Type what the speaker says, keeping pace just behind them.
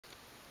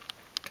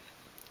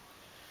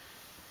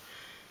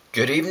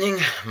Good evening,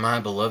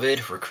 my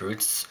beloved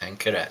recruits and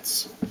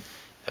cadets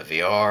of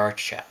VR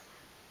chat.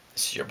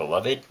 This is your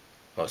beloved,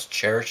 most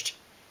cherished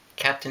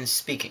captain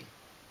speaking.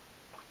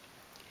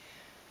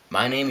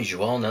 My name, as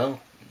you all know,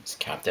 is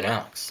Captain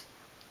Alex.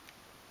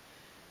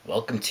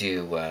 Welcome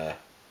to a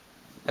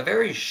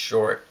very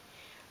short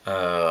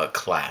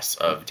class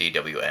of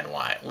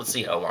DWNY. Let's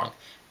see how long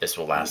this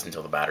will last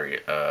until the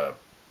battery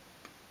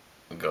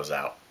goes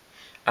out.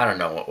 I don't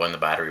know when the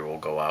battery will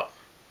go out,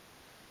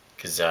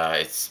 because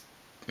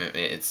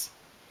it's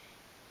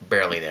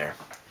barely there.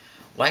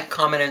 Like,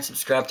 comment, and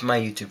subscribe to my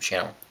YouTube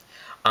channel.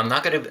 I'm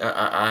not gonna.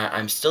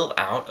 I'm still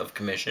out of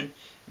commission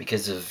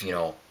because of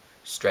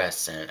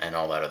stress and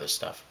all that other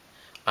stuff.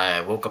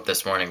 I woke up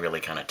this morning really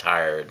kind of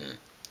tired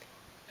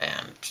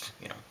and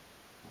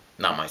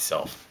not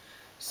myself.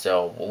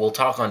 So we'll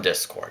talk on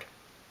Discord.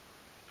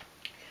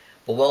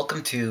 But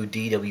welcome to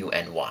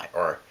DWNY,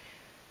 or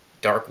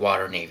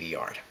Darkwater Navy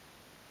Yard.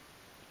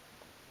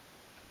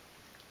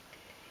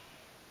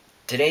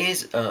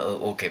 Today's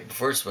okay.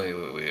 First,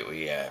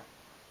 we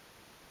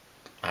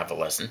have a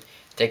lesson.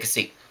 Take a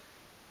seat.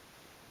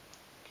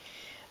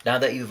 Now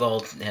that you've all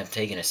have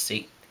taken a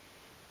seat,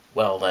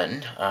 well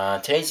then,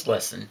 today's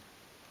lesson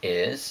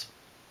is,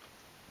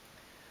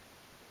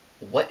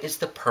 what is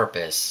the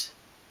purpose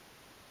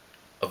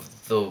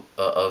of the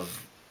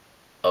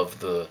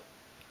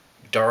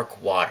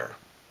dark water?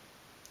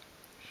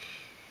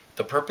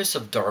 The purpose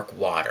of dark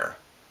water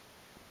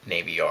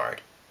Navy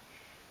Yard,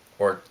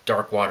 or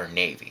Darkwater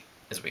Navy,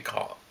 as we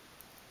call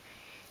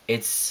it.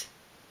 It's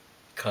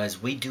because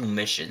we do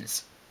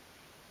missions.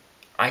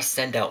 I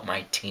send out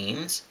my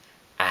teams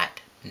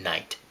at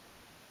night.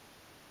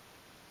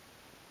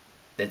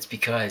 That's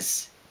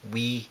because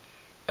we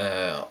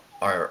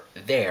are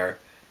there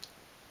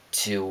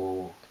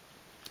to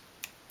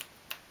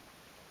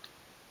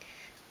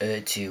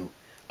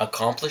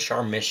accomplish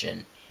our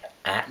mission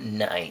at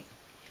night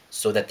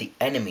so that the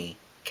enemy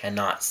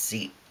cannot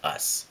see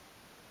us.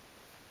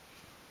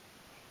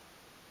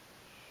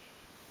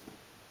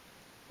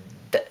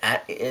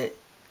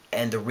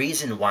 And the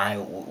reason why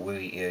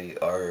we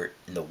are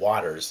in the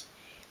waters,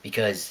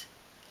 because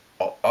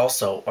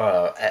also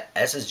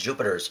SS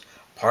Jupiter's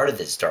part of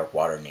this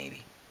Darkwater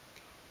Navy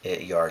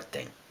Yard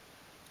thing.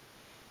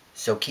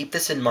 So keep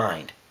this in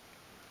mind.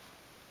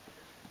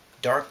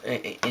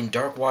 In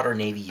Darkwater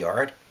Navy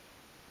Yard,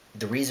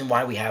 the reason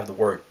why we have the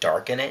word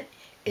dark in it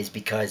is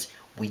because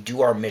we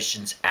do our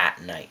missions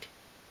at night,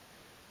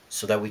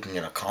 so that we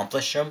can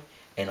accomplish them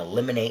and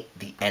eliminate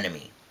the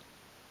enemy,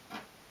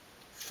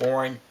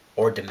 foreign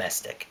or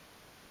domestic.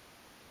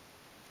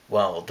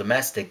 Well,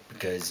 domestic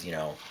because,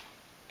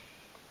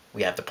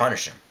 we have to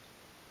punish them.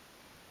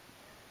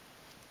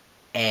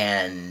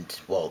 And,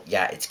 well,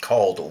 yeah, it's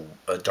called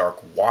a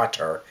dark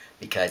water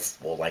because,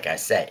 well, like I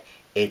said,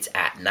 it's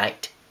at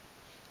night.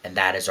 And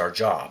that is our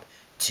job,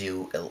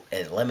 to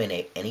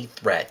eliminate any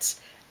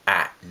threats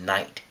at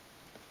night,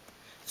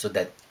 so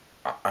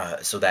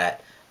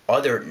that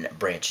other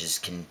branches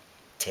can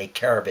take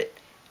care of it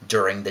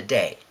during the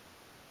day.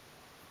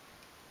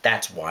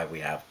 That's why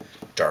we have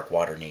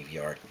Darkwater Navy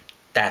Yard.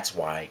 That's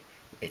why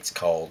it's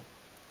called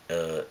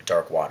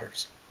Dark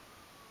Waters.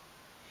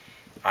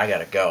 I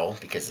gotta go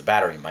because the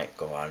battery might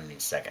go out in a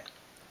second.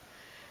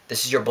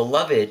 This is your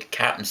beloved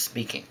captain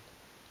speaking,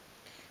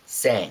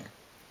 saying,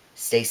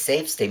 stay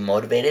safe, stay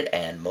motivated,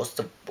 and most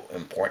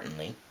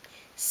importantly,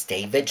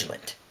 stay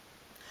vigilant.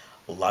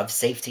 Love,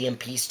 safety, and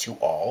peace to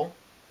all.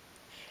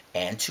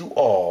 And to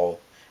all,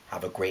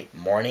 have a great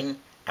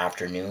morning,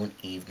 afternoon,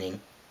 evening,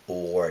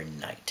 or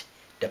night,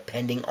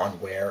 depending on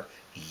where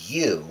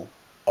you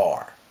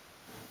are.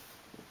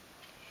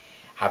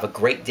 Have a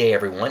great day,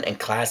 everyone, and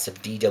class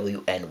of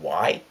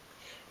DWNY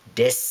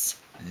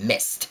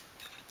dismissed.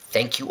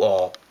 Thank you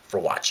all for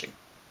watching.